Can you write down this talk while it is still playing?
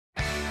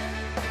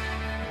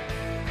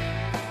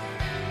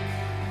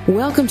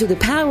Welcome to the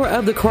Power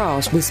of the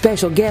Cross with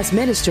special guest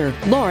minister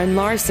Loren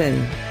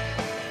Larson.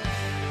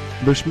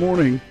 This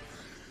morning,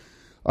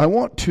 I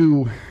want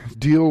to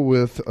deal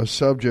with a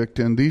subject,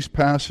 and these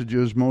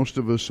passages most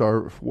of us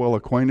are well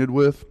acquainted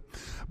with,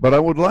 but I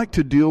would like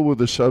to deal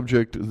with a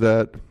subject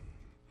that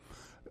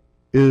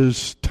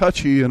is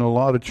touchy in a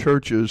lot of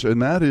churches,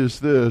 and that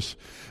is this: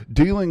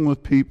 dealing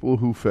with people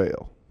who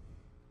fail.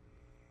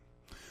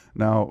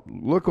 Now,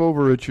 look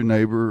over at your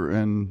neighbor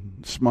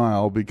and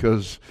smile,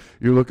 because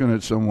you're looking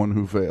at someone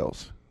who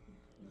fails.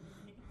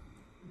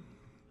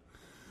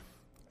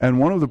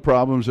 And one of the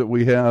problems that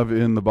we have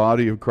in the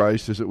body of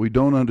Christ is that we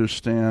don't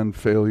understand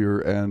failure,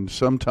 and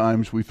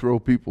sometimes we throw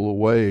people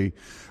away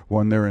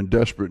when they're in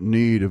desperate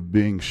need of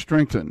being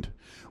strengthened,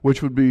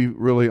 which would be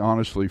really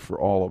honestly for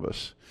all of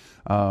us.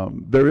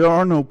 There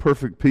are no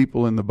perfect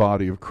people in the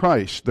body of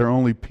Christ. There are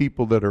only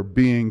people that are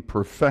being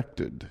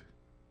perfected.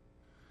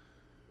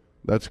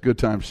 That's a good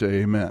time to say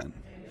amen.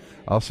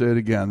 I'll say it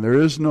again. There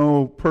is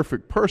no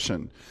perfect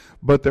person,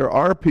 but there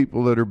are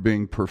people that are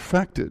being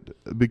perfected,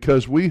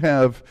 because we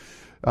have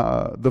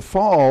the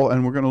fall,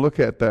 and we're going to look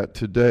at that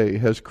today,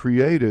 has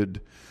created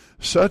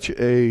such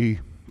a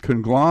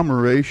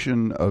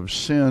conglomeration of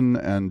sin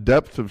and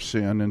depth of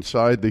sin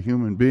inside the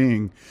human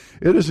being.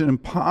 It is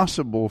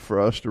impossible for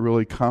us to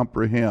really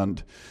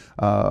comprehend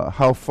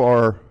how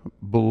far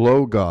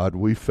below God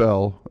we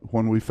fell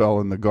when we fell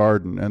in the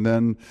garden, and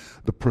then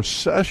the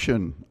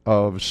procession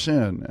of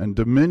sin and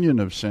dominion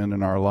of sin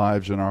in our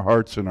lives, in our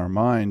hearts, and our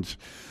minds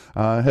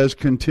has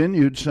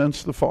continued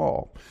since the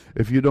fall.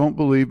 If you don't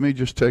believe me,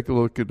 just take a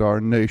look at our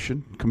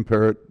nation,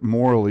 compare it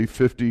morally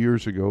 50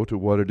 years ago to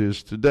what it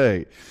is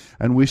today,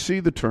 and we see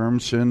the term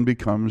sin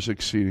becomes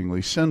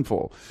exceedingly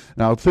sinful.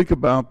 Now think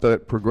about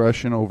that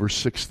progression over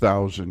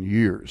 6,000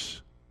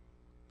 years.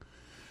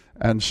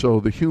 And so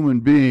the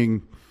human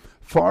being,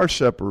 far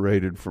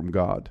separated from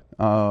God,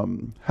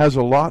 has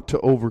a lot to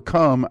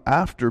overcome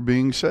after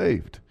being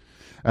saved.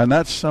 And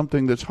that's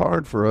something that's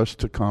hard for us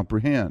to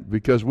comprehend,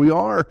 because we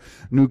are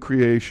new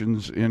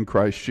creations in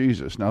Christ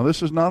Jesus. Now,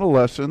 this is not a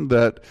lesson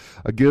that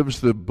gives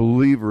the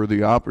believer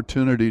the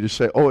opportunity to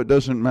say, oh, it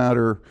doesn't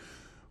matter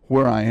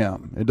where I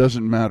am. It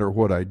doesn't matter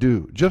what I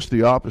do. Just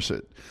the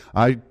opposite.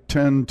 I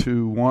tend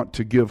to want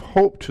to give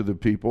hope to the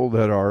people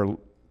that are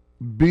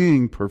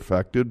being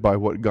perfected by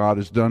what God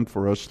has done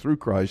for us through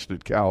Christ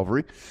at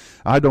Calvary.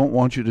 I don't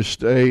want you to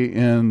stay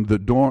in the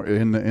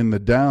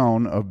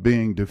down of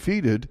being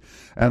defeated,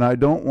 and I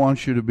don't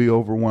want you to be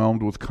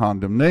overwhelmed with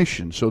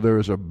condemnation. So there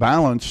is a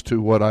balance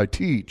to what I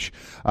teach.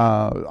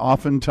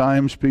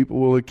 Oftentimes people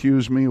will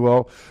accuse me,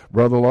 well,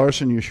 Brother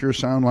Larson, you sure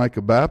sound like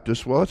a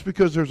Baptist. Well, it's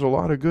because there's a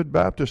lot of good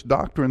Baptist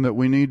doctrine that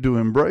we need to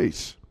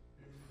embrace.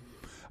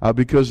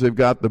 Because they've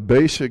got the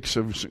basics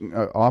of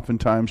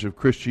oftentimes of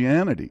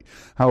Christianity.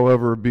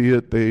 However, be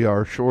it they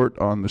are short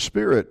on the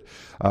Spirit.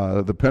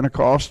 The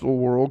Pentecostal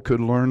world could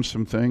learn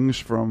some things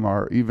from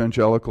our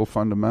evangelical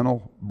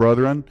fundamental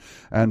brethren,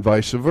 and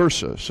vice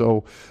versa.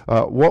 So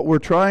what we're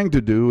trying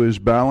to do is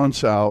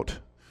balance out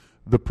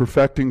the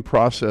perfecting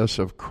process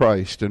of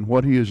Christ and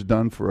what He has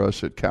done for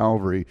us at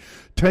Calvary.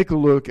 Take a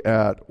look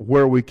at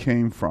where we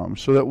came from,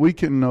 so that we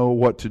can know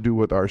what to do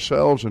with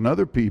ourselves and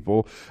other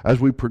people as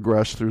we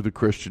progress through the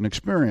Christian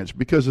experience.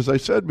 Because as I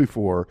said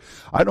before,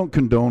 I don't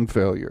condone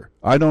failure.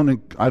 I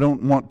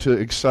don't want to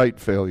excite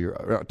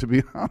failure. To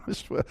be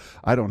honest,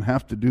 I don't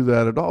have to do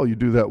that at all. You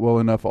do that well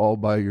enough all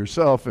by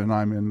yourself, and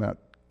I'm in that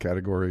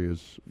category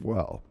as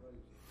well.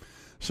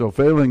 So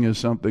failing is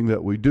something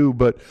that we do,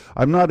 but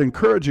I'm not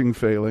encouraging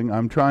failing.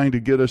 I'm trying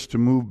to get us to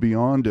move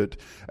beyond it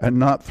and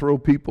not throw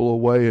people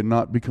away and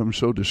not become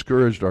so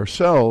discouraged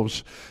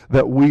ourselves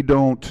that we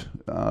don't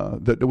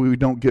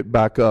get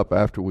back up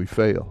after we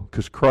fail.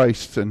 Because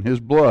Christ and His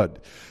blood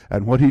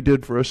and what He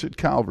did for us at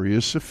Calvary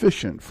is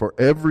sufficient for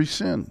every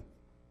sin.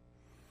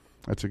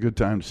 That's a good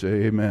time to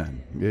say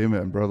amen.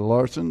 Amen, Brother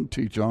Larson.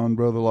 Teach on,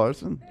 Brother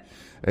Larson.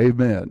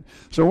 Amen.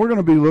 So we're going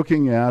to be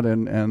looking at,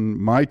 and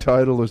my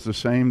title is the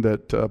same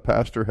that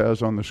Pastor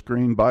has on the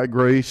screen, By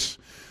Grace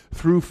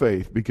Through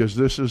Faith, because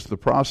this is the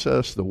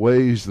process, the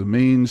ways, the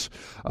means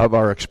of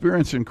our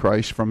experience in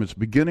Christ from its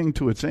beginning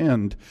to its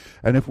end.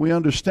 And if we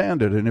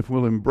understand it and if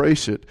we'll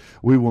embrace it,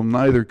 we will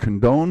neither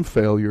condone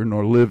failure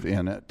nor live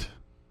in it.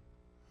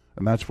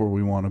 And that's where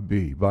we want to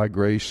be, by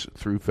grace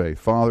through faith.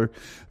 Father,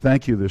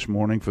 thank you this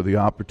morning for the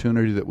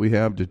opportunity that we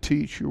have to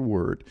teach your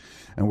word.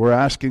 And we're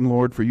asking,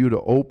 Lord, for you to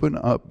open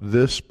up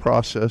this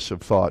process of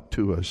thought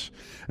to us.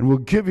 And we'll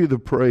give you the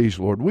praise,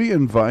 Lord. We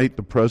invite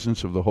the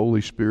presence of the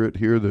Holy Spirit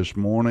here this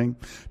morning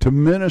to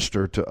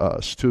minister to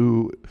us,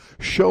 to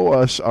show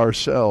us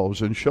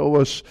ourselves and show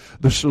us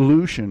the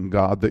solution,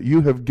 God, that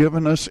you have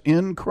given us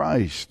in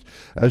Christ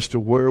as to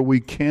where we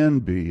can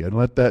be. And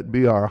let that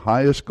be our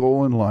highest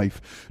goal in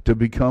life, to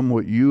become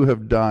what you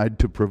have died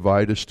to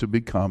provide us to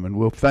become. And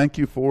we'll thank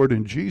you for it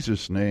in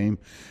Jesus' name.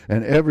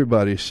 And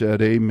everybody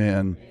said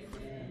amen.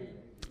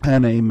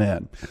 and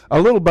amen. A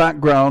little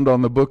background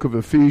on the book of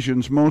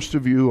Ephesians. Most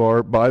of you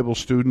are Bible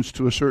students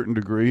to a certain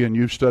degree, and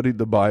you've studied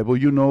the Bible.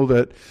 You know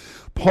that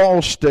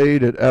Paul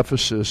stayed at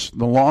Ephesus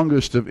the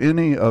longest of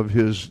any of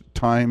his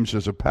times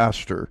as a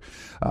pastor.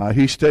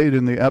 He stayed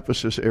in the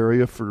Ephesus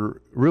area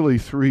for really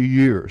 3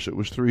 years. It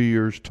was 3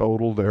 years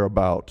total,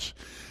 thereabouts.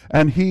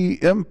 And he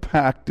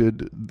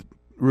impacted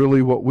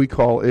really what we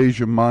call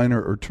Asia Minor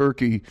or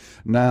Turkey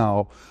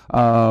now,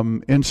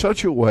 in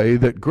such a way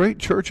that great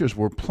churches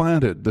were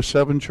planted. The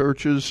 7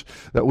 churches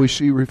that we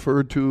see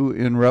referred to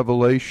in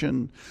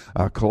Revelation,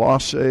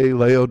 Colossae,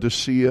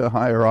 Laodicea,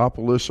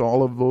 Hierapolis,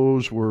 all of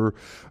those were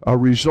a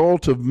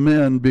result of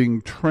men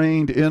being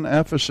trained in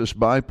Ephesus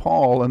by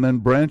Paul and then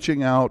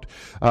branching out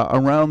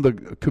around the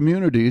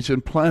communities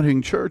and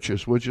planting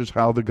churches, which is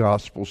how the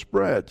gospel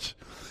spreads.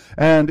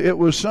 And it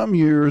was some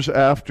years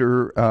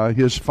after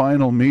his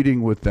final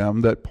meeting with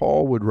them that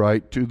Paul would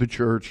write to the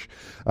church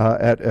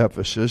at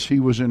Ephesus. He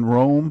was in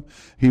Rome.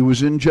 He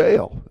was in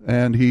jail.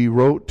 And he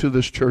wrote to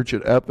this church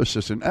at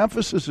Ephesus. And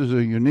Ephesus is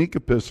a unique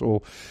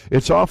epistle.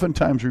 It's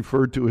oftentimes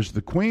referred to as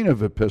the queen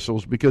of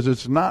epistles because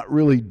it's not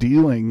really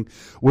dealing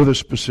with a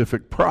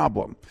specific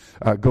problem.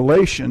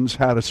 Galatians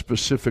had a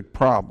specific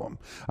problem.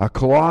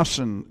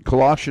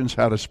 Colossians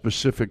had a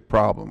specific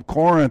problem.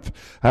 Corinth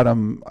had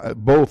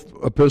both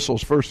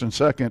epistles, first and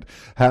second,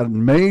 had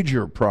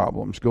major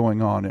problems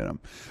going on in them.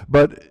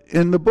 But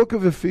in the book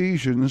of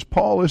Ephesians,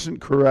 Paul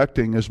isn't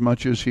correcting as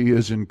much as he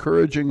is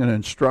encouraging and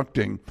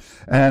instructing.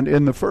 And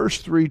in the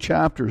first 3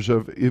 chapters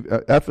of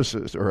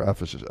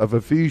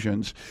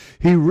Ephesians,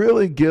 he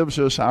really gives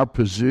us our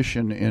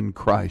position in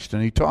Christ.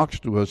 And he talks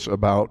to us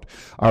about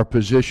our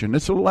position.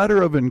 It's a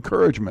letter of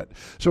encouragement.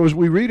 So as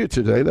we read it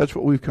today, that's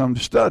what we've come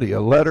to study,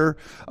 a letter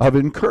of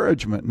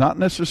encouragement, not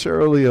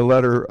necessarily a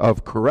letter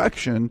of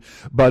correction,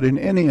 but in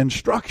any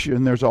instruction,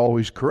 there's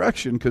always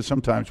correction because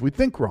sometimes we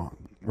think wrong,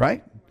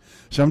 right?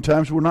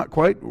 Sometimes we're not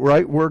quite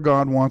right where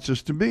God wants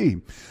us to be.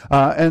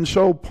 And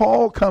so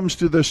Paul comes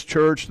to this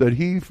church that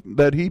he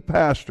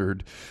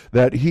pastored,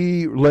 that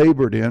he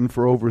labored in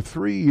for over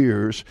 3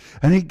 years,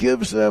 and he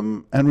gives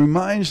them and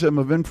reminds them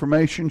of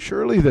information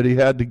surely that he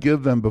had to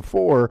give them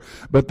before,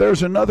 but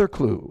there's another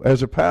clue.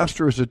 As a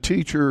pastor, as a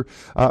teacher,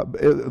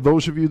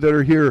 those of you that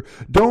are here,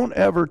 don't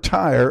ever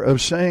tire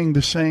of saying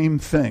the same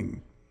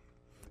thing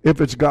if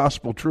it's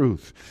gospel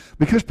truth,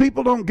 because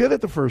people don't get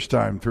it the first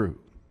time through.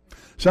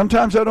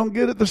 Sometimes I don't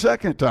get it the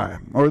second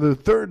time, or the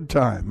third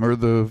time, or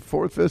the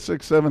 4th, 5th,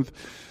 6th, 7th.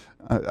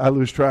 I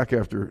lose track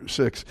after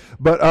 6.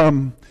 But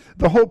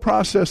the whole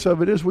process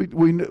of it is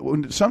we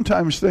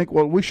sometimes think,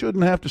 well, we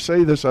shouldn't have to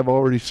say this. I've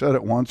already said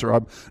it once, or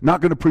I'm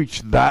not going to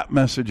preach that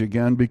message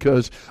again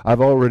because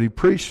I've already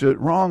preached it.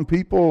 Wrong.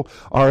 People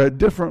are at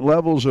different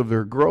levels of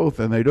their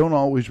growth, and they don't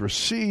always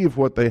receive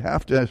what they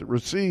have to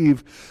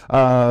receive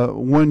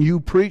when you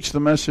preach the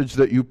message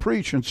that you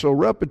preach. And so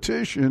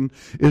repetition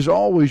is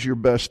always your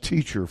best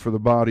teacher for the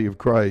body of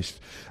Christ.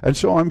 And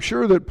so I'm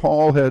sure that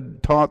Paul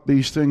had taught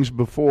these things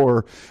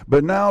before,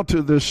 but now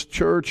to this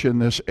church in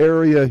this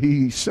area,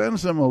 he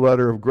sends them a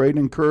letter of great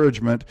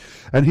encouragement,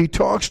 and he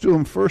talks to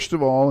them first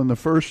of all in the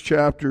first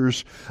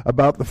chapters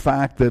about the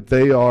fact that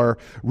they are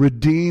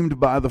redeemed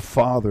by the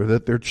Father,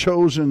 that they're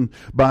chosen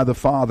by the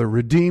Father,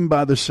 redeemed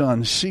by the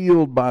Son,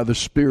 sealed by the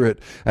Spirit.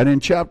 And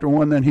in chapter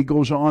 1 then he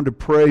goes on to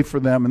pray for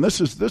them, and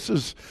this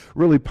is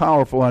really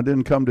powerful. I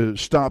didn't come to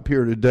stop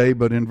here today,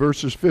 but in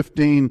verses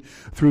 15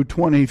 through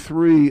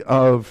 23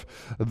 of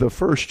the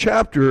first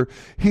chapter,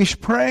 he's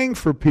praying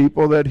for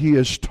people that he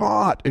has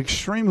taught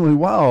extremely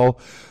well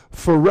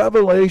for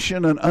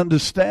revelation and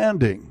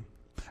understanding.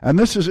 And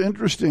this is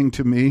interesting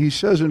to me. He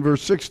says in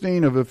verse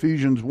 16 of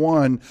Ephesians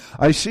 1,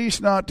 I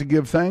cease not to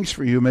give thanks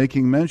for you,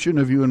 making mention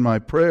of you in my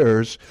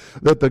prayers,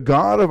 that the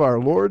God of our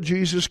Lord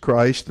Jesus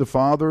Christ, the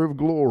Father of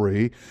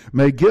glory,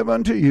 may give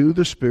unto you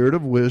the spirit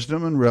of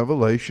wisdom and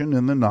revelation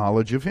in the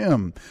knowledge of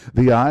him,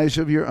 the eyes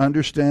of your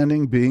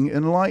understanding being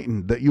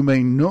enlightened, that you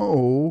may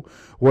know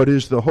what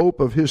is the hope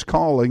of his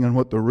calling, and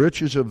what the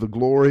riches of the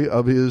glory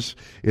of his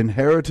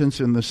inheritance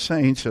in the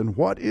saints, and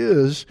what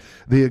is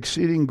the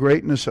exceeding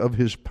greatness of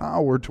his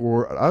power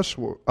toward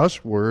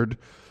usward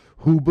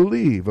who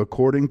believe,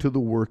 according to the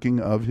working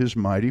of his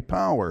mighty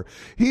power.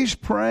 He's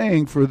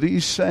praying for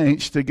these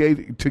saints to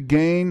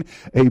gain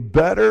a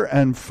better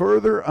and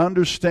further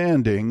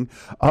understanding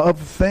of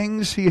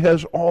things he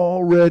has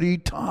already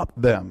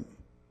taught them.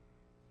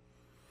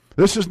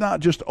 This is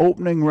not just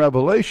opening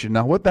revelation.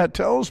 Now, what that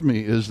tells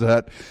me is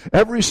that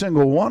every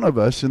single one of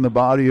us in the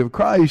body of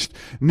Christ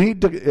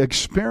need to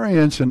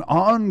experience an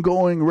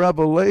ongoing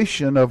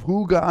revelation of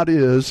who God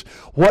is,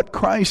 what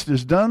Christ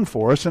has done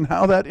for us, and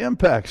how that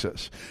impacts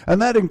us.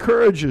 And that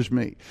encourages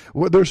me.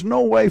 Well, there's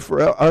no way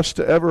for us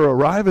to ever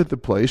arrive at the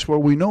place where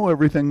we know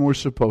everything we're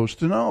supposed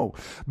to know,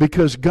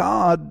 because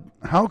God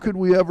how could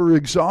we ever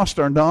exhaust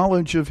our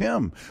knowledge of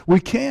him? We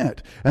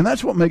can't. And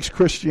that's what makes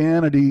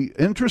Christianity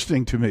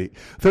interesting to me.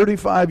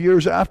 35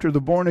 years after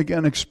the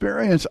born-again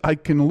experience, I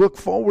can look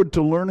forward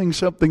to learning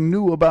something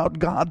new about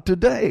God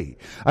today.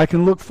 I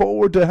can look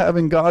forward to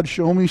having God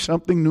show me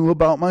something new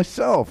about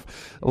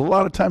myself. A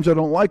lot of times I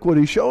don't like what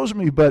he shows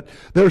me, but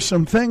there's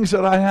some things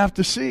that I have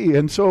to see.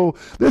 And so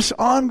this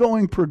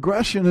ongoing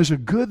progression is a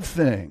good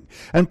thing.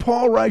 And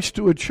Paul writes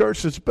to a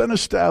church that's been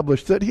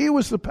established that he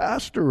was the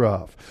pastor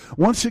of.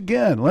 Once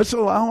again, let's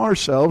allow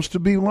ourselves to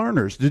be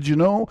learners. Did you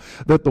know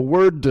that the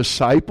word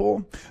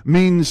disciple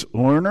means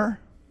learner?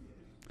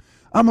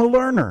 I'm a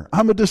learner.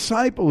 I'm a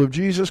disciple of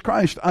Jesus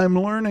Christ. I'm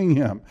learning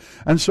him.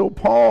 And so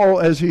Paul,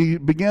 as he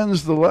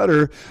begins the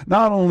letter,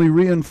 not only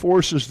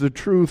reinforces the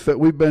truth that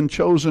we've been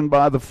chosen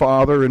by the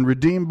Father and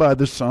redeemed by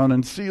the Son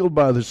and sealed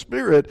by the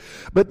Spirit,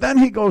 but then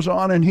he goes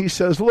on and he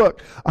says,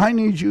 look, I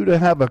need you to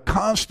have a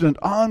constant,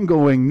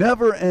 ongoing,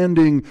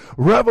 never-ending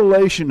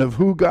revelation of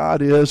who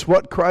God is,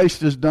 what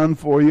Christ has done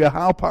for you,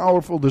 how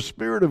powerful the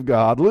Spirit of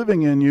God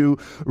living in you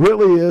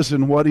really is,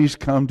 and what he's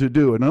come to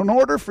do. And in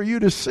order for you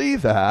to see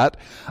that,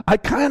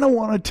 I kind of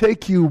want to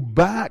take you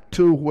back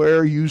to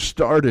where you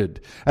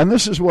started. And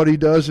this is what he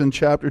does in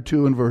chapter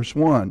 2 and verse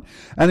 1.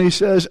 And he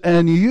says,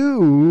 and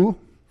you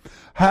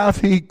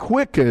hath he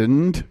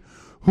quickened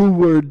who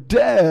were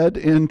dead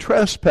in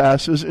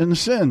trespasses and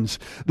sins.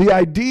 The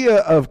idea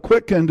of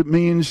quickened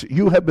means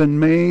you have been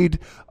made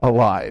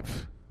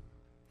alive.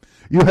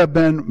 You have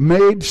been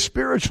made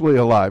spiritually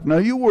alive. Now,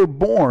 you were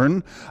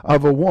born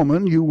of a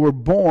woman. You were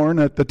born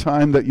at the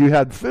time that you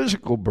had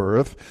physical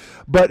birth.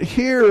 But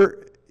here,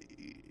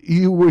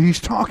 he's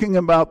talking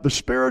about the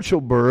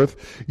spiritual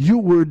birth. You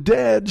were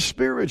dead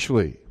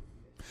spiritually.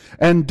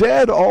 And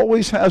dead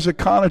always has a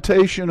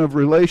connotation of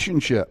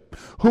relationship.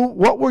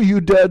 What were you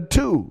dead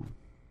to?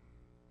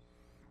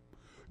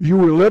 You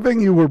were living,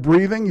 you were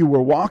breathing, you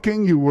were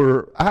walking, you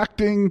were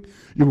acting,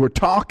 you were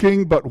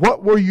talking, but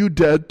what were you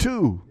dead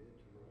to?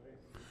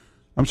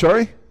 I'm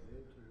sorry?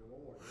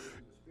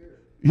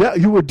 Yeah,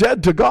 you were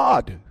dead to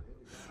God.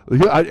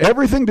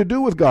 Everything to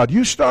do with God.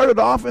 You started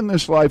off in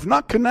this life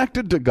not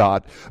connected to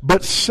God,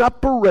 but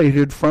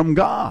separated from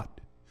God.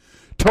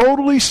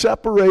 Totally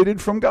separated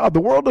from God.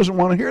 The world doesn't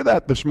want to hear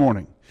that this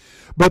morning.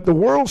 But the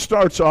world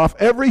starts off,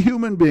 every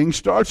human being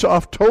starts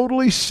off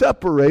totally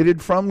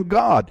separated from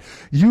God.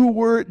 You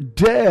were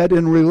dead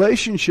in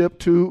relationship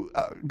to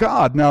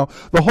God. Now,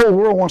 the whole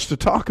world wants to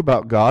talk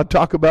about God,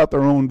 talk about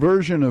their own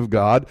version of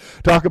God,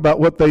 talk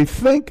about what they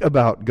think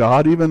about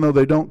God, even though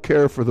they don't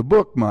care for the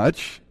book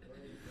much.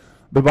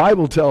 The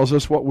Bible tells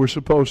us what we're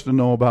supposed to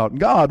know about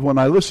God. When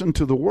I listen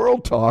to the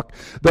world talk,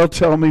 they'll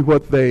tell me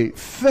what they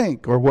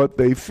think or what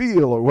they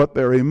feel or what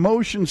their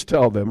emotions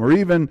tell them or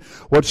even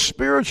what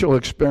spiritual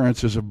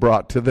experiences have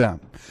brought to them.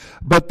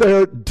 But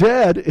they're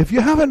dead. If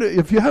you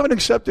haven't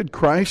accepted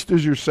Christ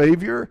as your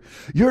Savior,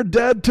 you're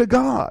dead to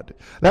God.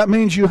 That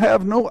means you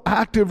have no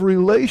active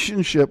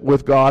relationship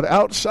with God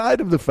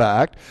outside of the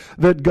fact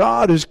that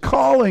God is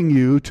calling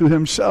you to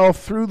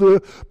himself through the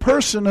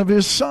person of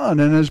his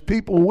Son. And as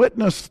people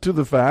witness to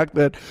the fact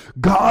that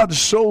God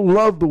so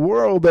loved the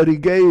world that he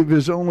gave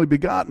his only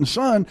begotten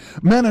Son,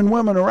 men and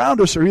women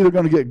around us are either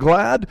going to get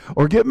glad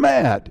or get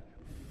mad.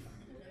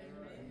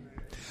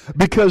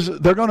 Because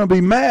they're going to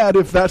be mad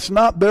if that's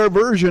not their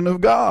version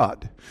of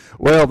God.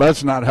 Well, but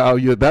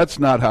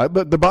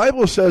the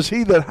Bible says,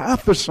 he that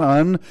hath the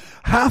Son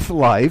hath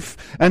life,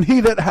 and he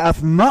that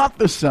hath not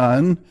the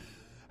Son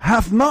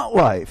hath not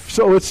life.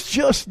 So it's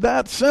just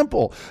that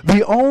simple.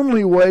 The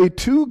only way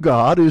to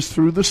God is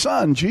through the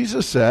Son.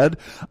 Jesus said,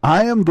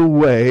 I am the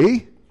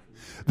way,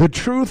 the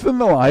truth,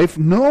 and the life.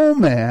 No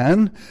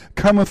man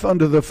cometh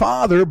unto the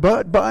Father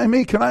but by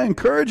me. Can I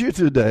encourage you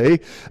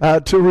today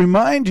to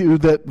remind you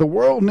that the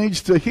world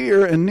needs to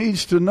hear and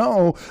needs to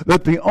know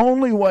that the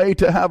only way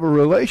to have a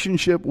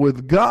relationship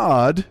with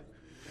God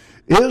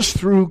is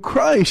through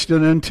Christ.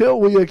 And until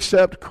we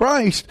accept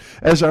Christ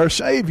as our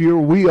Savior,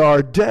 we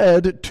are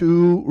dead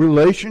to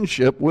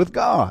relationship with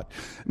God.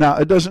 Now,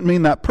 it doesn't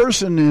mean that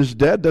person is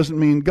dead, doesn't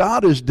mean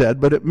God is dead,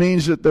 but it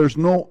means that there's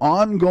no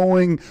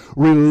ongoing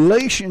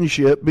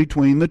relationship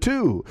between the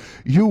two.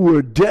 You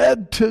were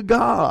dead to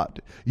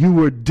God. You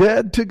were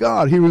dead to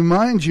God. He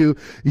reminds you,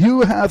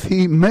 you hath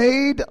he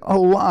made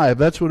alive.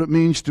 That's what it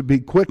means to be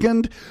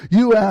quickened.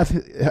 You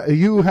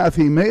hath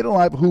he made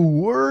alive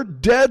who were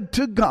dead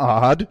to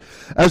God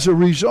as a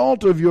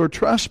result of your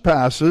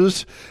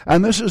trespasses,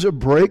 and this is a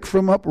break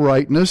from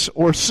uprightness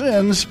or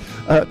sins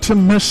to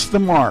miss the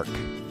mark.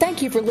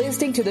 Thank you for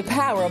listening to The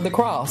Power of the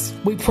Cross.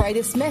 We pray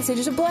this message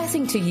is a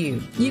blessing to you.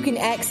 You can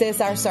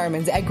access our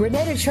sermons at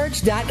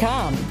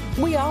GrenadaChurch.com.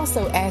 We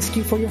also ask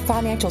you for your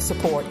financial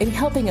support in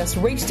helping us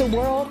reach the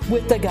world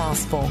with the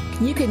gospel.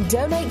 You can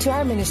donate to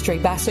our ministry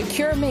by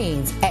secure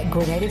means at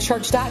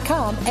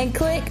GrenadaChurch.com and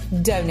click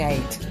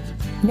Donate.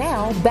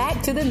 Now,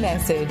 back to the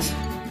message.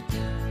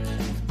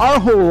 Our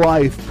whole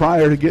life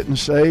prior to getting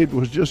saved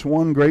was just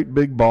one great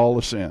big ball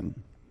of sin.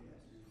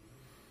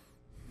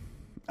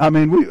 I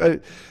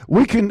mean,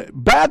 we can,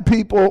 bad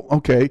people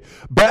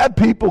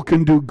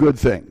can do good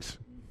things.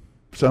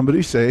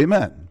 Somebody say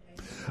amen.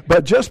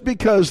 But just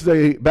because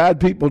bad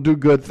people do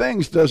good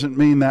things doesn't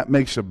mean that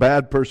makes a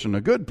bad person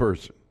a good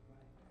person.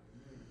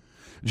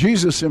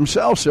 Jesus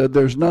himself said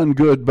there's none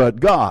good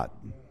but God.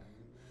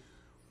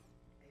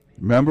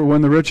 Remember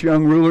when the rich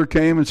young ruler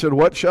came and said,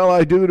 what shall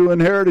I do to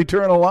inherit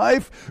eternal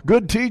life?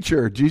 Good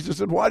teacher. Jesus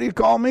said, why do you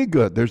call me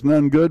good? There's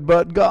none good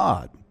but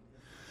God.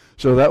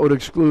 So that would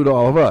exclude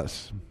all of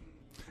us,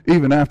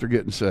 even after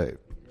getting saved.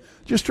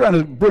 Just trying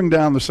to bring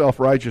down the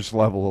self-righteous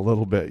level a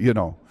little bit, you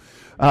know.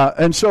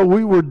 And so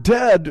we were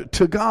dead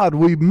to God.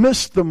 We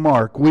missed the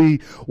mark. We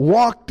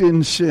walked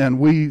in sin.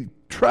 We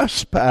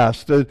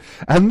trespassed.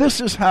 And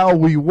this is how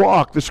we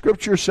walk. The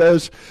scripture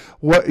says,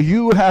 what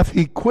you hath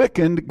he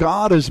quickened,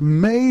 God has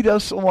made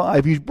us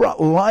alive. He's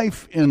brought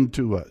life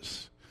into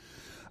us.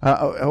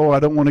 I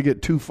don't want to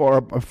get too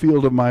far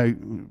afield of my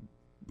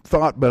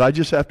thought, but I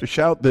just have to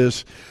shout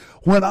this.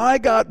 When I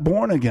got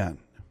born again,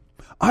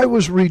 I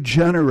was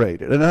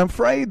regenerated. And I'm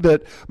afraid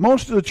that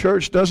most of the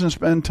church doesn't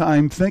spend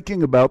time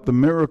thinking about the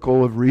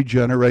miracle of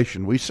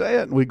regeneration. We say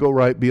it and we go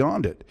right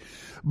beyond it.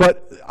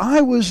 But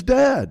I was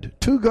dead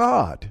to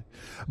God.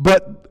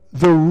 But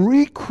the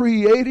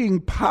recreating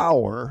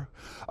power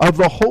of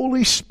the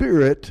Holy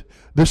Spirit,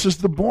 this is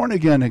the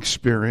born-again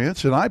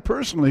experience, and I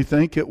personally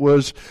think it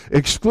was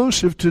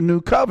exclusive to New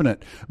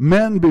Covenant.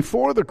 Men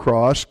before the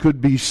cross could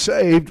be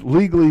saved,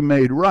 legally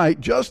made right,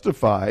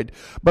 justified,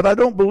 but I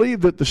don't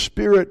believe that the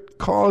Spirit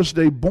caused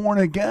a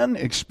born-again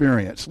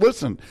experience.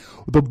 Listen,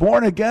 the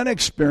born-again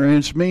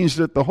experience means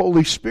that the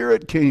Holy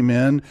Spirit came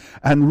in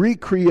and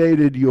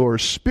recreated your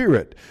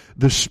spirit.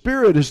 The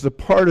Spirit is the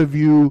part of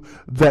you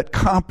that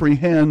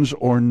comprehends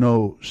or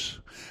knows,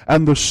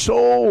 and the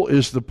soul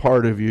is the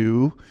part of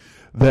you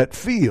that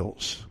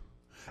feels.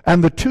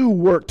 And the two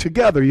work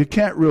together. You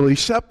can't really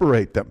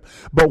separate them.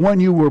 But when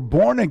you were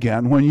born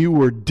again, when you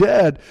were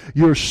dead,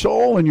 your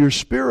soul and your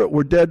spirit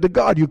were dead to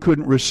God. You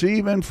couldn't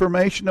receive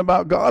information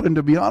about God. And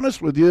to be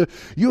honest with you,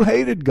 you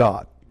hated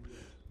God.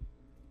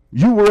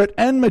 You were at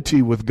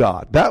enmity with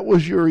God. That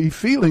was your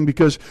feeling,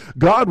 because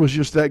God was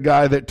just that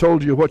guy that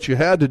told you what you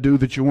had to do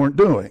that you weren't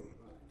doing.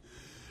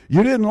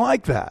 You didn't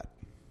like that.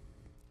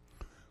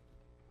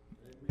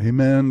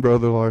 Amen,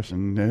 Brother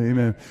Larson.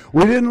 Amen.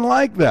 We didn't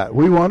like that.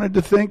 We wanted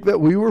to think that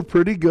we were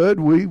pretty good.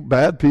 We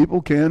bad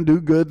people can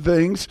do good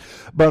things,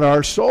 but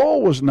our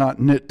soul was not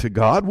knit to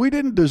God. We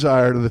didn't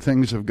desire the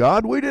things of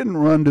God. We didn't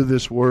run to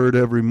this word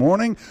every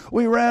morning.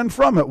 We ran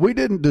from it. We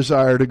didn't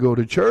desire to go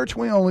to church.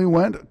 We only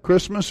went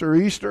Christmas or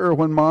Easter or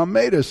when Mom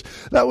made us.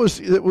 That was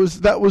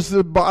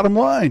the bottom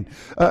line.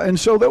 And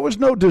so there was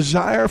no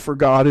desire for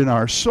God in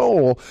our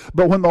soul.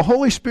 But when the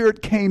Holy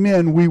Spirit came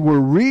in, we were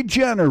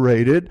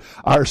regenerated.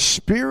 Our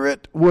spirit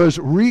was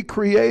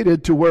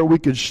recreated to where we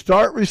could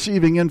start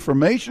receiving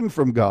information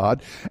from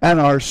God, and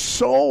our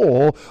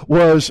soul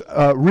was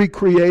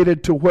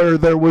recreated to where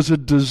there was a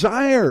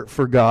desire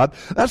for God.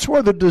 That's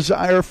where the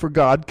desire for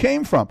God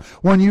came from.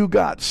 When you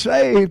got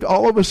saved,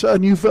 all of a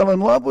sudden you fell in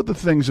love with the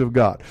things of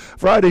God.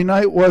 Friday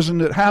night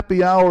wasn't at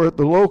happy hour at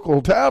the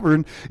local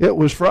tavern. It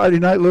was Friday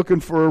night looking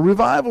for a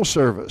revival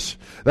service.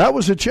 That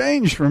was a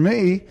change for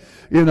me.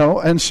 You know,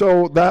 and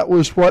so that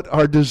was what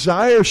our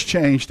desires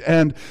changed,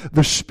 and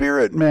the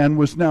spirit man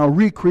was now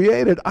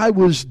recreated. I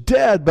was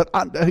dead, but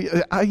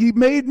he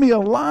made me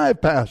alive,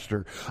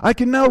 Pastor. I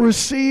can now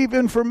receive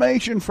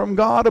information from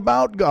God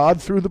about God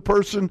through the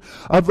person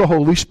of the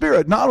Holy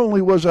Spirit. Not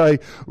only was I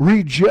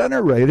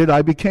regenerated,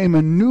 I became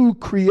a new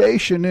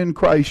creation in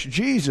Christ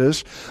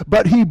Jesus,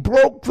 but he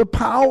broke the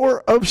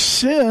power of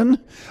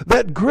sin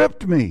that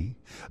gripped me.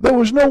 There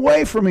was no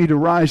way for me to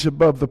rise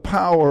above the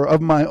power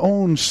of my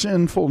own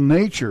sinful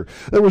nature.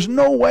 There was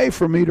no way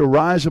for me to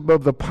rise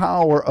above the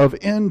power of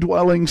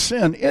indwelling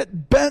sin.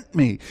 It bent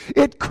me.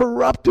 It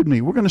corrupted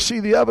me. We're going to see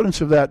the evidence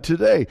of that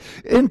today.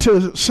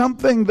 Into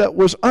something that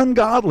was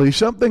ungodly,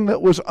 something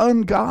that was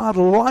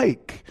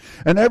ungodlike.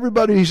 And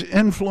everybody's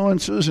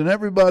influences and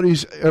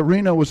everybody's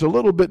arena was a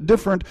little bit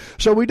different,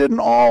 so we didn't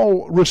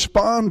all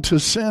respond to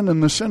sin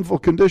and the sinful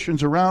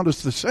conditions around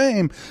us the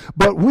same,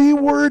 but we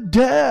were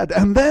dead,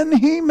 and then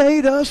he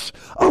made us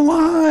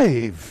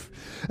alive.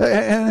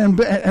 And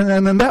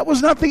that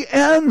was not the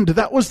end.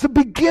 That was the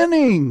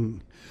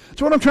beginning.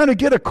 That's what I'm trying to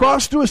get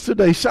across to us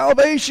today.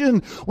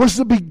 Salvation was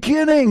the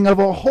beginning of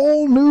a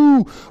whole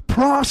new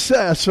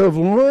process of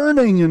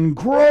learning and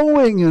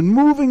growing and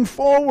moving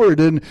forward.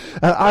 And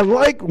I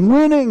like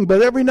winning,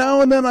 but every now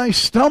and then I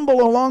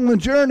stumble along the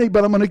journey,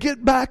 but I'm going to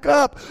get back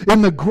up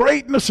in the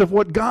greatness of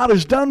what God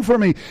has done for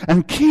me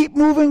and keep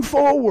moving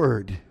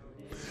forward.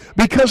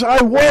 Because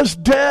I was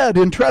dead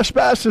in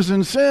trespasses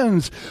and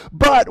sins.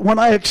 But when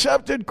I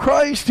accepted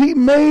Christ, he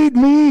made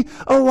me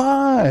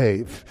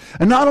alive.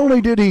 And not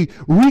only did he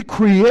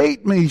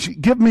recreate me,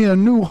 give me a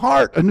new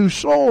heart, a new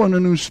soul, and a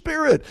new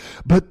spirit,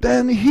 but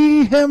then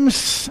he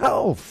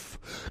himself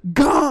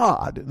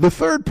God, the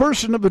third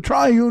person of the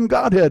triune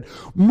Godhead,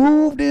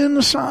 moved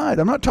inside.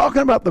 I'm not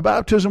talking about the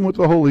baptism with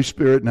the Holy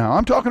Spirit now.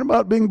 I'm talking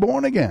about being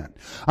born again.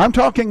 I'm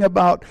talking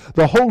about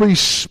the Holy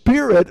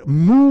Spirit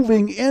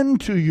moving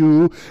into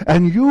you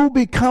and you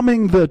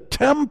becoming the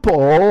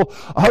temple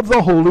of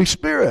the Holy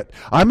Spirit.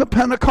 I'm a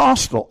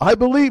Pentecostal. I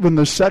believe in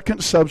the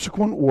second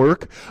subsequent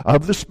work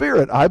of the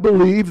Spirit. I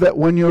believe that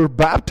when you're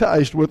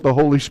baptized with the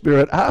Holy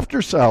Spirit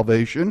after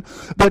salvation,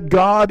 that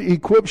God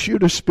equips you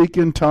to speak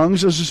in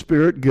tongues as the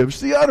Spirit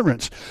gives the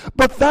utterance.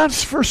 But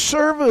that's for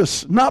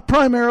service, not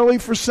primarily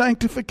for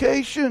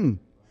sanctification.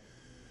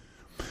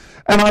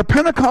 And our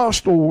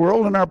Pentecostal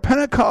world and our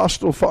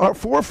Pentecostal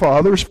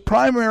forefathers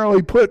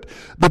primarily put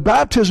the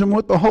baptism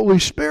with the Holy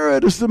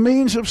Spirit as the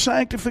means of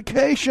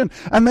sanctification,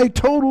 and they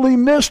totally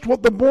missed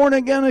what the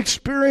born-again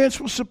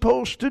experience was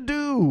supposed to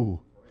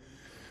do.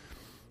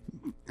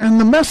 And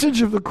the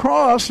message of the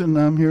cross,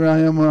 and here I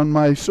am on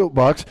my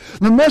soapbox,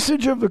 the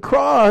message of the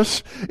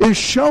cross is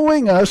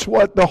showing us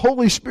what the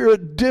Holy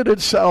Spirit did at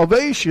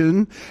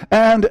salvation,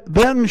 and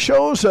then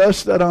shows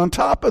us that on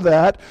top of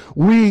that,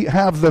 we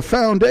have the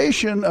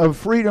foundation of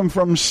freedom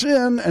from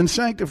sin and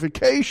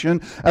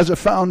sanctification as a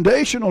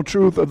foundational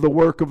truth of the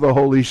work of the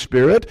Holy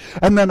Spirit.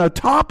 And then on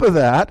top of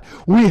that,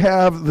 we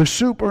have the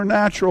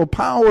supernatural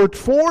power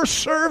for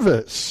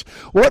service.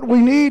 What we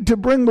need to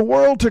bring the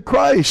world to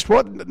Christ.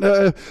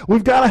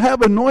 We've got to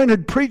have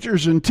anointed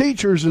preachers and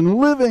teachers and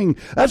living.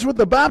 That's what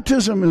the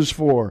baptism is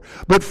for.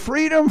 But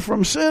freedom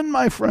from sin,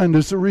 my friend,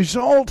 is the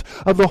result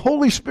of the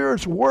Holy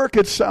Spirit's work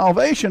at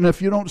salvation.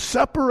 If you don't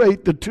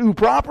separate the two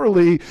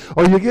properly,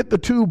 or you get the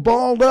two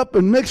balled up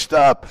and mixed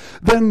up,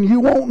 then you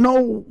won't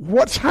know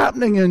what's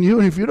happening in you.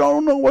 And if you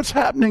don't know what's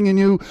happening in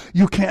you,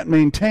 you can't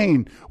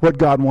maintain what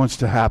God wants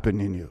to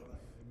happen in you.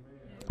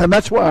 And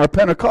that's why our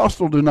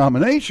Pentecostal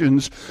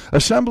denominations,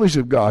 Assemblies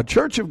of God,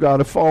 Church of God,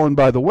 have fallen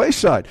by the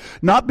wayside.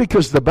 Not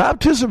because the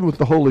baptism with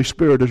the Holy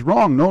Spirit is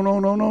wrong. No.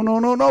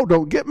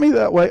 Don't get me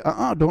that way.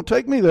 Don't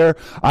take me there.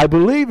 I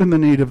believe in the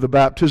need of the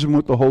baptism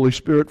with the Holy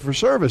Spirit for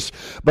service.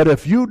 But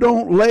if you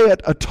don't lay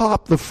it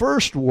atop the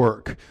first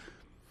work,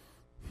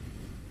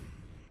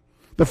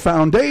 the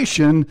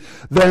foundation,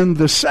 then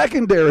the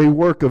secondary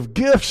work of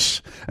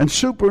gifts and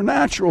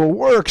supernatural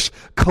works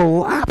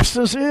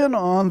collapses in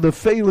on the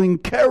failing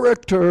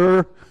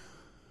character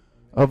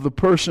of the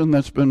person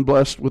that's been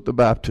blessed with the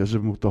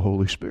baptism with the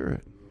Holy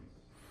Spirit.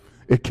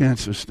 It can't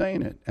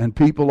sustain it. And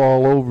people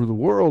all over the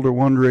world are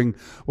wondering,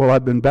 well,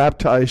 I've been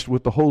baptized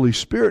with the Holy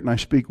Spirit, and I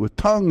speak with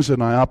tongues,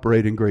 and I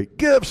operate in great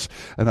gifts,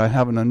 and I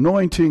have an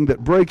anointing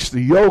that breaks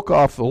the yoke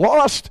off the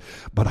lost,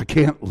 but I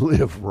can't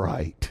live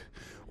right.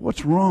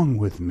 What's wrong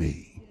with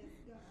me?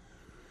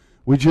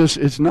 We just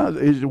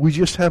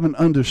haven't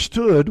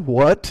understood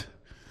what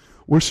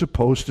we're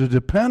supposed to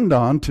depend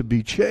on to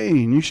be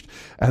changed,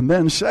 and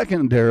then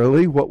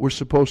secondarily, what we're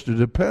supposed to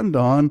depend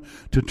on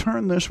to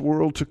turn this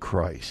world to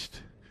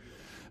Christ.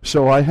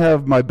 So I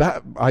have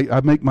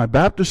I make my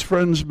Baptist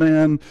friends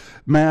mad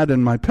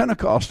and my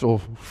Pentecostal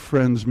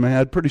friends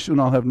mad. Pretty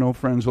soon I'll have no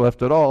friends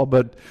left at all,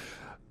 but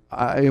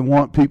I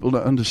want people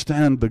to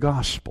understand the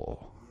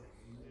gospel.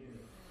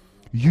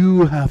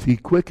 You have He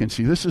quickened.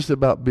 See, this is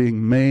about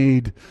being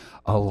made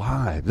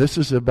alive. This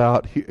is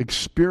about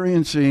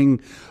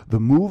experiencing the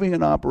moving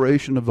and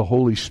operation of the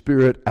Holy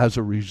Spirit as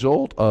a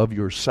result of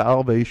your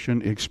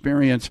salvation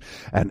experience.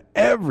 And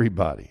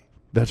everybody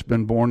that's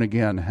been born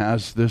again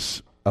has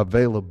this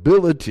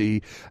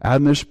availability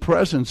and this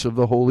presence of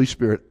the Holy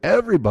Spirit.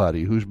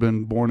 Everybody who's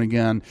been born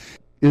again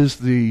is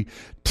the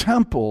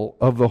temple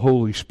of the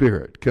Holy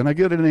Spirit. Can I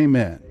get an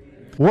amen?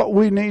 What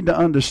we need to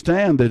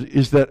understand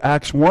is that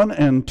Acts 1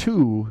 and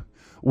 2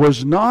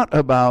 was not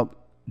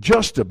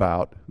just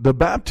about the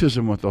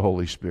baptism with the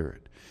Holy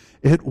Spirit.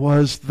 It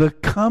was the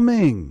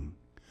coming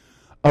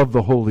of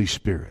the Holy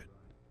Spirit.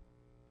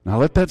 Now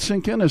let that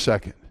sink in a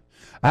second.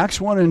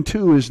 Acts 1 and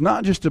 2 is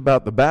not just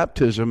about the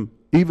baptism,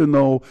 even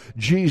though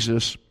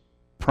Jesus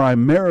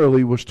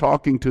primarily was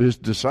talking to his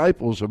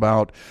disciples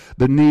about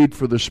the need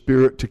for the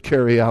Spirit to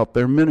carry out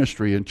their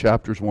ministry in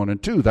chapters 1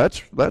 and 2.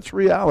 That's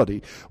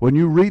reality. When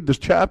you read the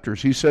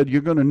chapters, he said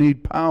you're going to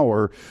need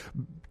power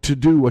to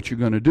do what you're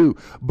going to do.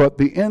 But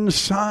the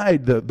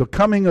inside, the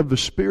coming of the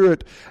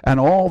Spirit and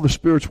all the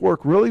Spirit's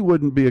work really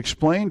wouldn't be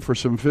explained for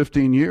some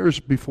 15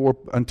 years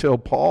until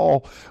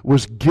Paul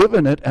was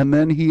given it, and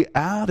then he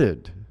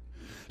added.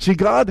 See,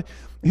 God,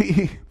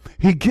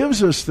 He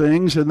gives us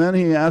things, and then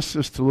He asks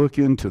us to look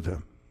into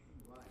them.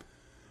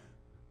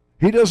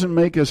 He doesn't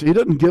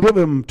give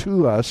them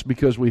to us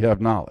because we have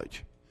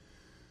knowledge.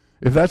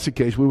 If that's the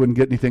case, we wouldn't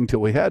get anything till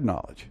we had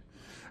knowledge.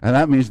 And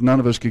that means none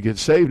of us could get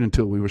saved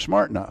until we were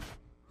smart enough.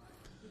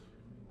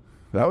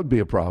 That would be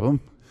a problem,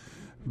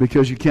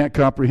 because you can't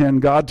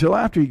comprehend God till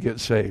after you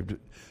get saved.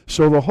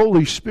 So the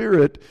Holy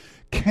Spirit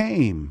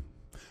came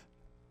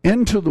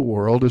into the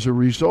world as a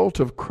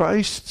result of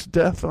Christ's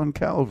death on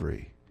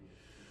Calvary.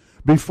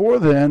 Before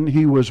then,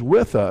 He was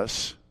with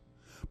us,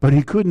 but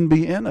he couldn't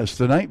be in us.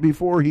 The night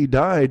before he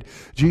died,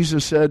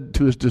 Jesus said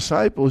to his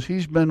disciples,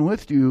 he's been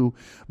with you,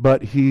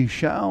 but he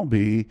shall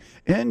be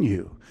in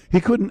you. He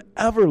couldn't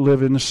ever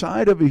live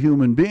inside of a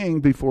human being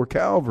before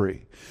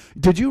Calvary.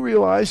 Did you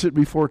realize that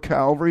before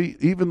Calvary,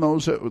 even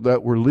those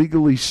that were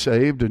legally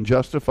saved and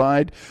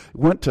justified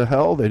went to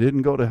hell? They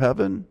didn't go to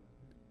heaven?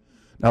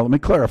 Now, let me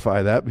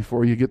clarify that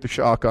before you get the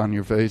shock on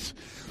your face.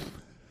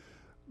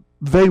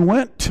 They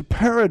went to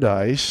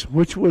paradise,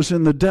 which was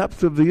in the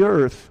depth of the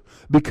earth,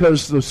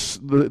 because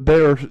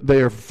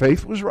their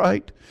faith was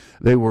right.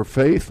 Their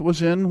faith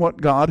was in what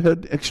God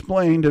had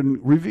explained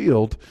and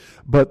revealed,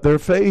 but their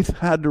faith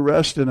had to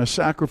rest in a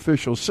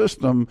sacrificial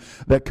system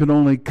that could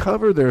only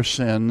cover their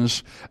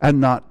sins and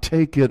not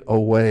take it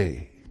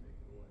away.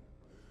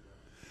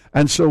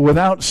 And so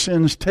without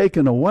sins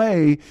taken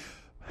away,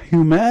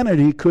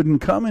 humanity couldn't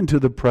come into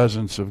the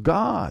presence of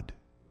God,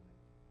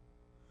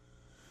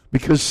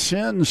 because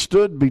sin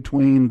stood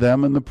between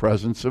them and the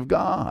presence of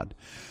God.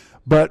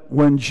 But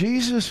when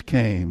Jesus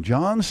came,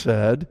 John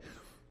said,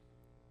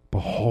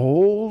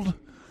 behold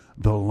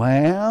the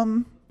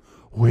Lamb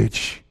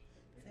which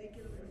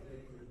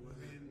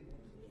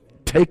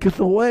taketh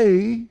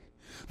away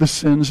the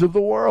sins of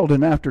the world.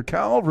 And after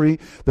Calvary,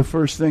 the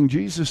first thing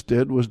Jesus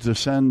did was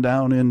descend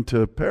down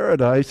into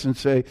paradise and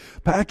say,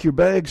 pack your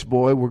bags,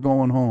 boy, we're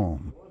going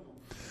home.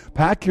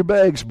 Pack your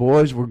bags,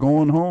 boys, we're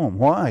going home.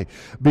 Why?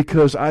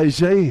 Because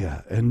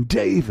Isaiah and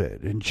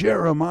David and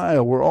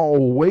Jeremiah were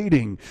all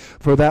waiting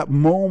for that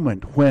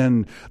moment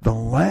when the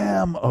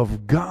Lamb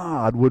of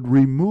God would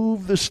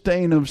remove the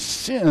stain of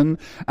sin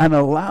and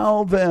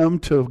allow them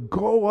to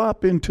go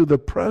up into the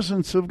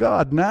presence of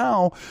God.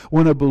 Now,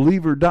 when a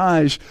believer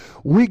dies,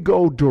 we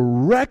go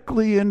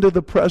directly into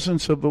the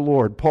presence of the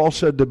Lord. Paul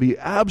said to be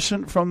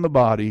absent from the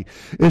body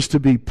is to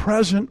be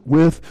present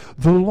with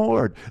the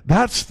Lord.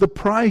 That's the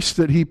price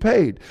that he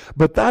paid.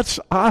 But that's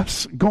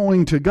us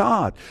going to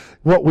God.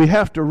 What we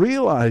have to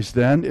realize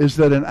then is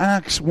that in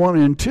Acts 1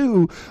 and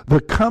 2,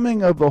 the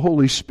coming of the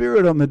Holy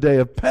Spirit on the day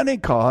of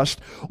Pentecost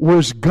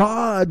was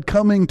God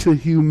coming to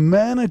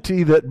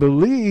humanity that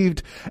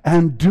believed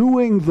and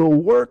doing the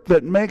work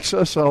that makes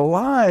us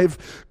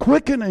alive,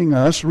 quickening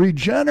us,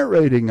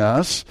 regenerating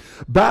us,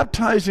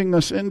 baptizing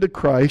us into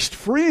Christ,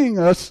 freeing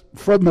us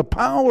from the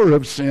power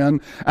of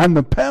sin and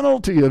the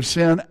penalty of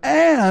sin,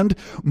 and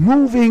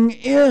moving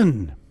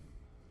in.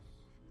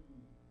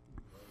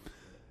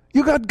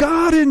 You got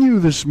God in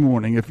you this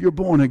morning if you're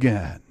born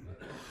again.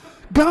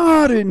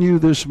 God in you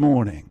this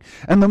morning.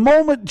 And the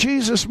moment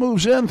Jesus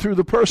moves in through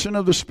the person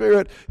of the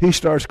Spirit, he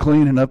starts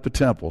cleaning up the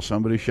temple.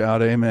 Somebody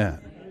shout amen.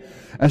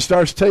 And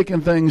starts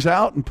taking things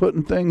out and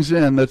putting things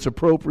in that's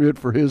appropriate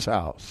for his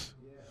house.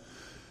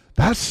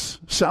 That's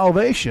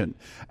salvation.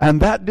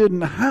 And that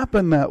didn't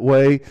happen that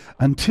way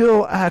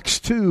until Acts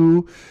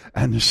 2.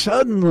 And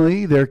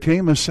suddenly there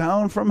came a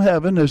sound from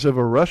heaven as of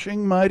a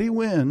rushing mighty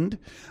wind.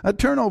 I'd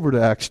turn over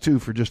to Acts 2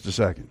 for just a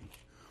second.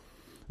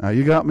 Now,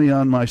 you got me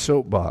on my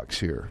soapbox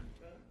here.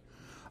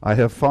 I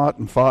have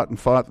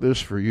fought this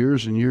for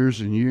years and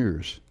years and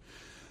years.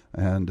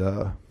 And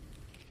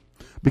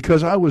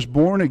because I was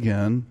born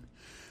again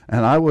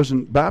and I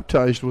wasn't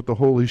baptized with the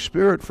Holy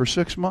Spirit for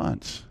 6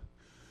 months.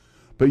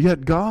 But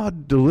yet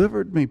God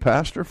delivered me,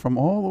 Pastor, from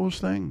all those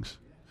things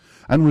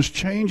and was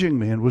changing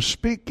me and was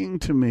speaking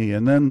to me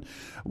and then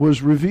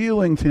was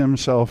revealing to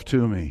himself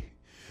to me.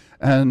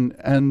 And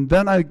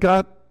then I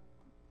got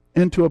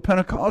into a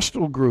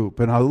Pentecostal group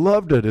and I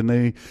loved it, and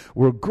they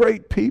were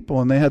great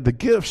people and they had the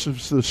gifts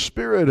of the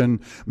Spirit, and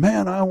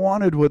man, I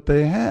wanted what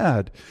they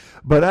had.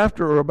 But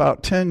after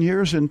about 10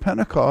 years in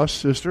Pentecost,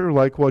 sister,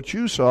 like what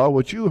you saw,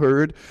 what you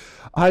heard,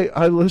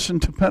 I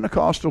listened to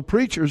Pentecostal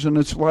preachers, and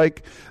it's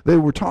like they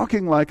were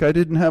talking like I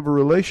didn't have a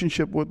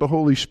relationship with the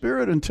Holy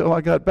Spirit until I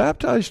got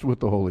baptized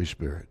with the Holy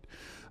Spirit.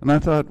 And I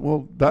thought,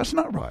 well, that's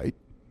not right.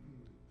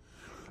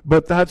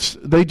 But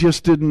they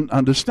just didn't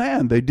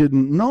understand. They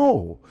didn't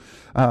know.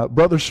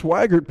 Brother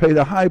Swaggart paid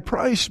a high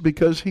price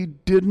because he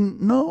didn't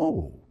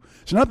know.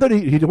 It's not that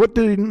what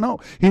did he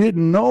know? He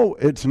didn't know.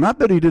 It's not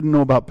that he didn't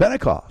know about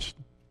Pentecost,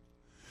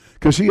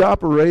 because he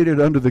operated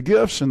under the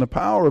gifts and the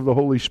power of the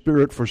Holy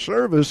Spirit for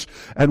service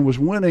and was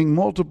winning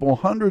multiple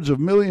hundreds of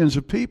millions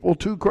of people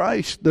to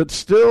Christ that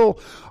still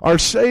are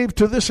saved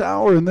to this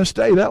hour and this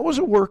day. That was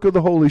a work of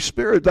the Holy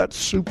Spirit. That's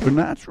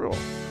supernatural.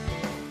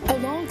 A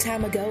long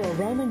time ago, a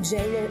Roman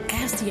jailer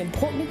asked the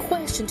important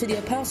question to the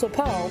Apostle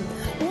Paul,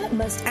 "What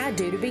must I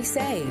do to be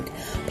saved?"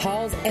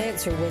 Paul's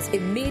answer was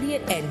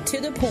immediate and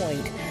to the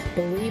point.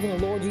 "Believe in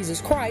the Lord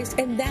Jesus Christ,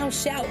 and thou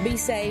shalt be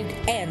saved,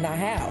 and thy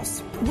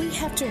house." We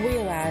have to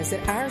realize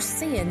that our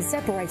sin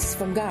separates us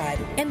from God,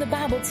 and the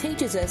Bible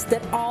teaches us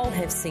that all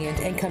have sinned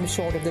and come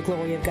short of the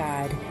glory of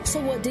God. So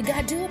what did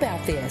God do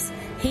about this?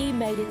 He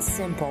made it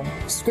simple.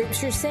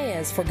 Scripture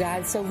says, "For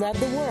God so loved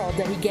the world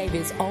that he gave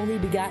his only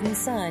begotten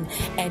Son,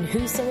 and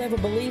whosoever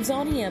believes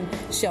on him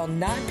shall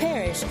not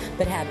perish,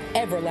 but have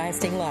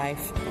everlasting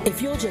life."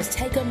 If you'll just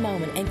take a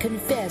moment and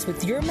confess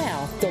with your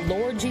mouth the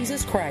Lord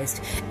Jesus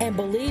Christ and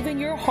believe believe in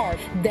your heart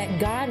that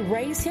God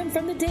raised him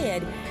from the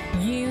dead,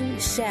 you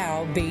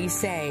shall be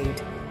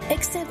saved.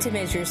 Accept him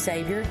as your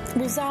Savior.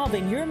 Resolve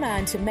in your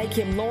mind to make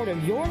him Lord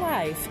of your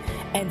life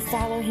and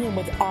follow him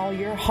with all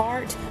your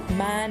heart,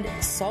 mind,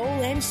 soul,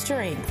 and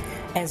strength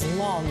as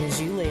long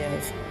as you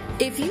live.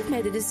 If you've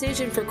made a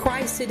decision for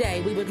Christ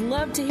today, we would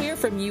love to hear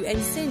from you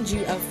and send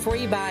you a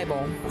free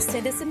Bible.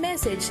 Send us a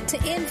message to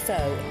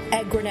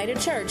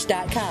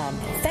info@grenadachurch.com.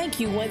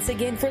 Thank you once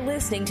again for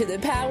listening to The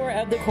Power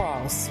of the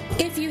Cross.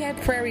 If you have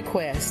prayer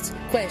requests,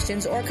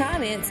 questions, or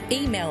comments,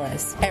 email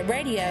us at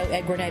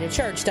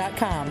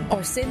radio@grenadachurch.com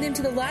or send them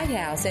to the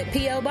Lighthouse at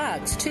P.O.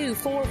 Box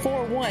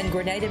 2441,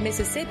 Grenada,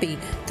 Mississippi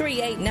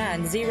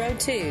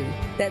 38902.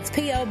 That's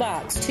P.O.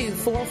 Box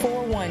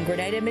 2441,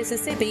 Grenada,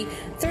 Mississippi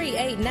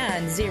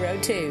 38902.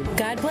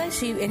 God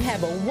bless you and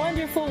have a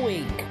wonderful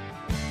week.